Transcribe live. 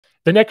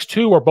The next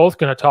two we're both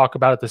going to talk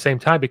about at the same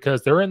time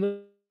because they're in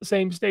the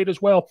same state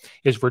as well,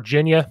 is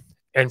Virginia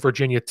and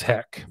Virginia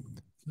Tech.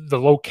 The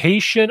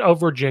location of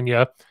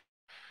Virginia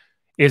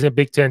is in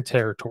Big Ten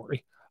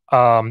territory.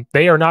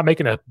 They are not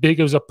making as big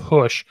as a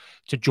push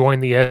to join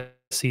the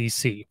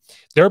SEC.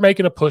 They're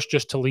making a push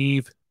just to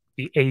leave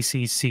the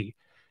ACC.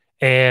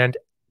 And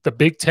the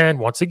Big Ten,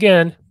 once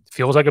again,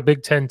 feels like a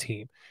Big Ten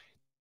team.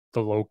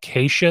 The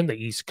location, the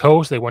East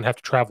Coast, they wouldn't have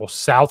to travel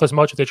south as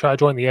much if they try to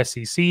join the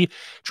SEC.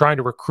 Trying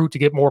to recruit to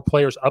get more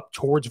players up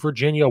towards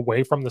Virginia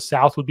away from the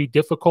South would be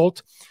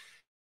difficult.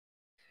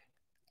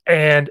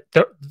 And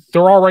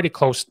they're already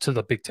close to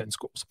the Big Ten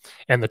schools.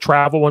 And the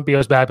travel wouldn't be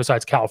as bad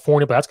besides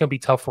California, but that's going to be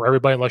tough for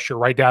everybody unless you're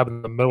right down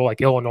in the middle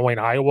like Illinois and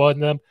Iowa in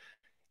them.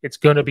 It's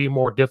going to be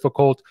more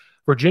difficult.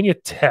 Virginia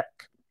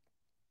Tech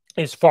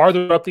is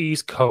farther up the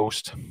East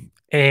Coast.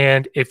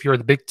 And if you're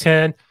the Big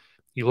Ten,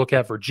 you look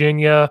at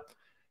Virginia,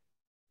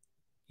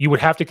 you would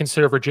have to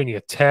consider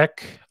Virginia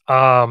Tech.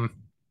 But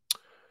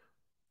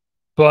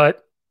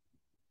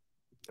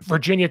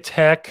Virginia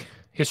Tech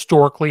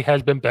historically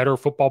has been better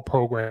football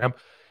program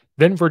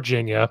than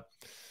Virginia.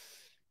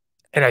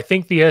 And I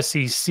think the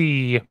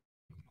SEC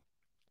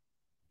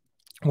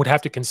would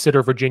have to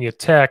consider Virginia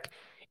Tech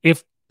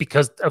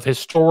because of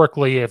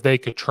historically, if they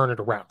could turn it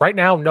around. Right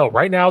now, no.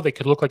 Right now, they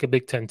could look like a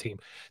Big Ten team.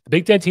 The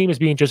Big Ten team is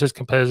being just as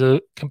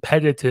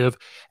competitive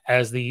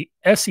as the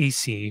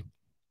SEC.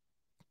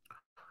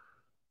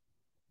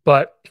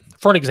 But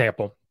for an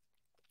example,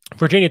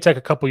 Virginia Tech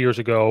a couple years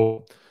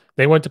ago,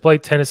 they went to play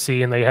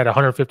Tennessee and they had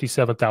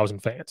 157,000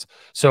 fans.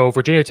 So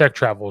Virginia Tech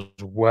travels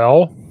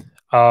well.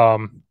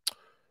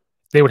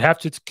 They would have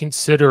to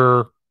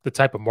consider the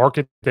type of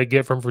market they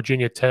get from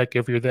Virginia Tech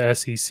if you're the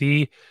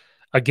SEC.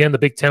 Again, the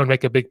Big Ten would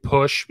make a big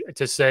push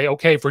to say,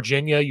 okay,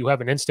 Virginia, you have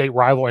an in-state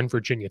rival in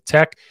Virginia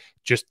Tech.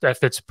 Just that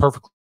fits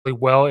perfectly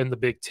well in the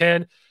Big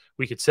Ten.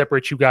 We could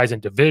separate you guys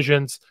in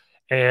divisions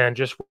and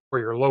just where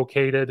you're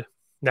located.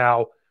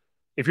 Now,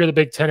 if you're the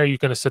Big Ten, are you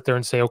going to sit there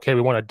and say, okay,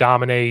 we want to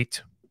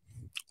dominate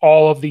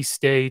all of these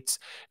states?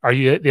 Are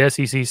you the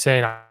SEC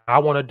saying, I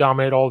want to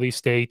dominate all these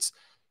states?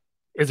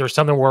 Is there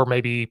something where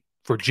maybe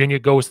Virginia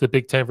goes to the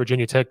Big Ten,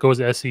 Virginia Tech goes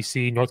to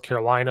SEC, North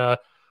Carolina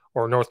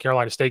or North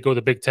Carolina State go to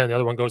the Big Ten, the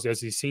other one goes to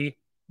SEC?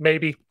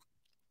 Maybe.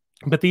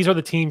 But these are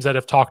the teams that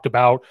have talked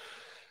about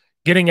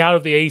getting out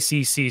of the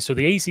ACC. So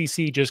the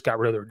ACC just got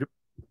rid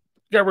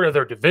of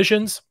their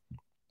divisions,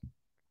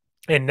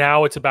 and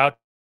now it's about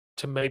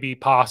to maybe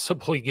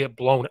possibly get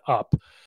blown up.